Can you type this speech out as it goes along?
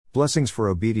Blessings for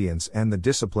obedience and the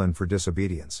discipline for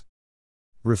disobedience.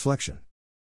 Reflection.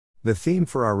 The theme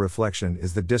for our reflection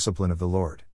is the discipline of the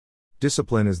Lord.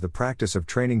 Discipline is the practice of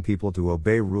training people to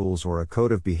obey rules or a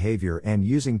code of behavior and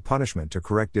using punishment to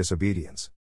correct disobedience.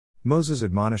 Moses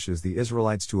admonishes the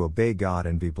Israelites to obey God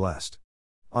and be blessed.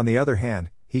 On the other hand,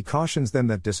 he cautions them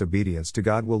that disobedience to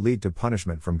God will lead to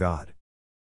punishment from God.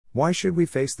 Why should we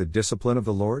face the discipline of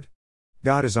the Lord?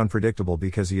 God is unpredictable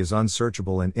because He is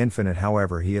unsearchable and infinite.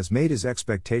 However, He has made His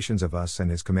expectations of us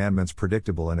and His commandments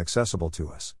predictable and accessible to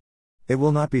us. It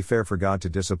will not be fair for God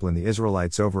to discipline the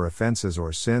Israelites over offenses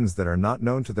or sins that are not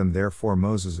known to them. Therefore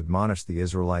Moses admonished the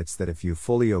Israelites that if you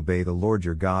fully obey the Lord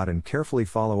your God and carefully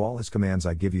follow all His commands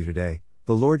I give you today,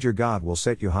 the Lord your God will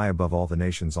set you high above all the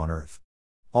nations on earth.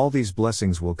 All these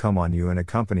blessings will come on you and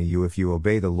accompany you if you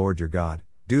obey the Lord your God.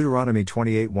 Deuteronomy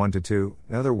 28 1-2.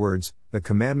 In other words, the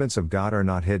commandments of God are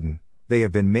not hidden, they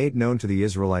have been made known to the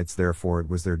Israelites, therefore it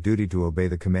was their duty to obey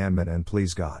the commandment and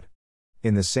please God.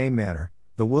 In the same manner,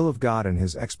 the will of God and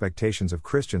His expectations of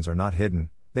Christians are not hidden,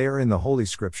 they are in the Holy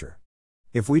Scripture.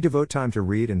 If we devote time to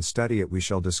read and study it, we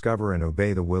shall discover and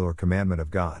obey the will or commandment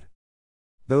of God.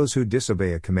 Those who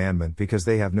disobey a commandment because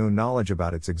they have no knowledge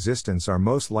about its existence are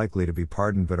most likely to be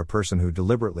pardoned, but a person who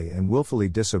deliberately and willfully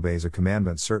disobeys a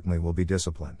commandment certainly will be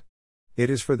disciplined. It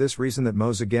is for this reason that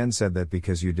Moses again said that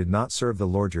because you did not serve the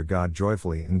Lord your God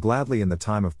joyfully and gladly in the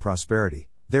time of prosperity,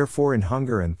 therefore in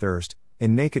hunger and thirst,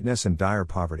 in nakedness and dire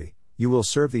poverty, you will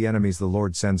serve the enemies the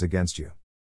Lord sends against you.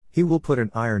 He will put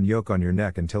an iron yoke on your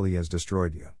neck until He has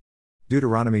destroyed you.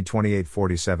 Deuteronomy 28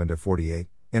 47-48.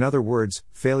 In other words,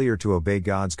 failure to obey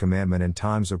God's commandment in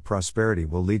times of prosperity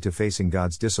will lead to facing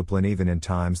God's discipline even in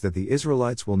times that the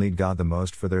Israelites will need God the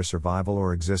most for their survival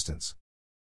or existence.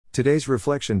 Today's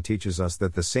reflection teaches us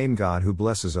that the same God who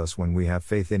blesses us when we have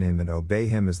faith in Him and obey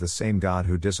Him is the same God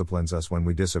who disciplines us when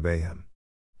we disobey Him.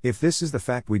 If this is the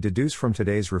fact we deduce from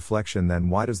today's reflection, then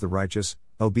why does the righteous,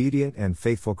 obedient and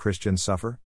faithful Christian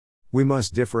suffer? We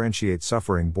must differentiate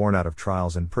suffering born out of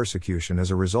trials and persecution as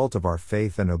a result of our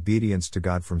faith and obedience to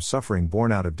God from suffering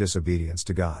born out of disobedience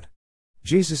to God.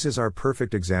 Jesus is our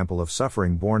perfect example of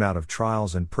suffering born out of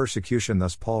trials and persecution.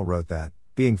 Thus Paul wrote that,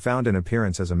 being found in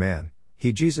appearance as a man,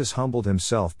 Jesus humbled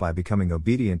Himself by becoming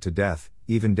obedient to death,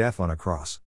 even death on a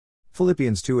cross.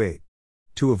 Philippians 2:8.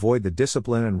 To avoid the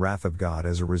discipline and wrath of God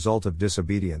as a result of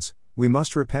disobedience, we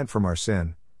must repent from our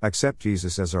sin, accept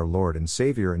Jesus as our Lord and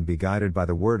Savior, and be guided by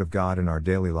the Word of God in our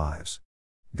daily lives.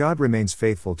 God remains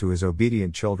faithful to His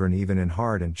obedient children even in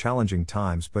hard and challenging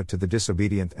times, but to the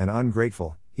disobedient and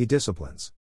ungrateful, He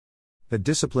disciplines. The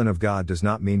discipline of God does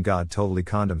not mean God totally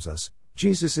condemns us.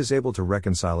 Jesus is able to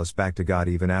reconcile us back to God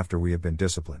even after we have been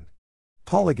disciplined.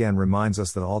 Paul again reminds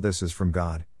us that all this is from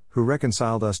God, who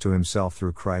reconciled us to Himself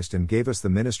through Christ and gave us the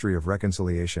ministry of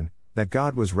reconciliation, that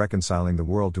God was reconciling the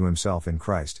world to Himself in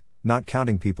Christ, not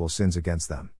counting people's sins against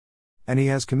them. And He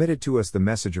has committed to us the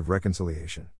message of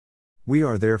reconciliation. We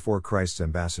are therefore Christ's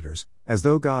ambassadors, as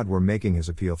though God were making His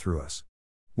appeal through us.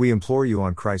 We implore you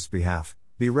on Christ's behalf,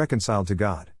 be reconciled to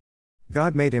God.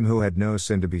 God made Him who had no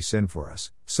sin to be sin for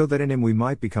us, so that in Him we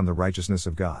might become the righteousness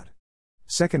of God.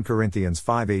 2 Corinthians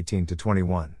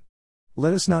 5:18-21.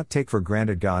 Let us not take for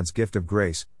granted God's gift of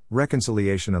grace,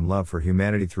 reconciliation and love for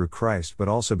humanity through Christ, but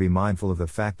also be mindful of the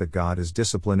fact that God is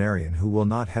disciplinarian who will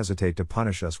not hesitate to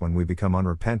punish us when we become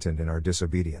unrepentant in our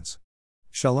disobedience.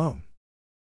 Shalom.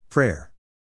 Prayer.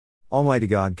 Almighty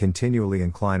God, continually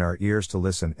incline our ears to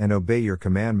listen and obey your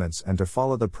commandments and to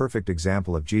follow the perfect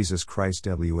example of Jesus Christ,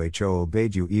 who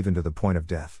obeyed you even to the point of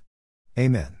death.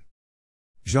 Amen.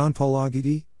 Jean-Paul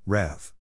Aguidi, Rev.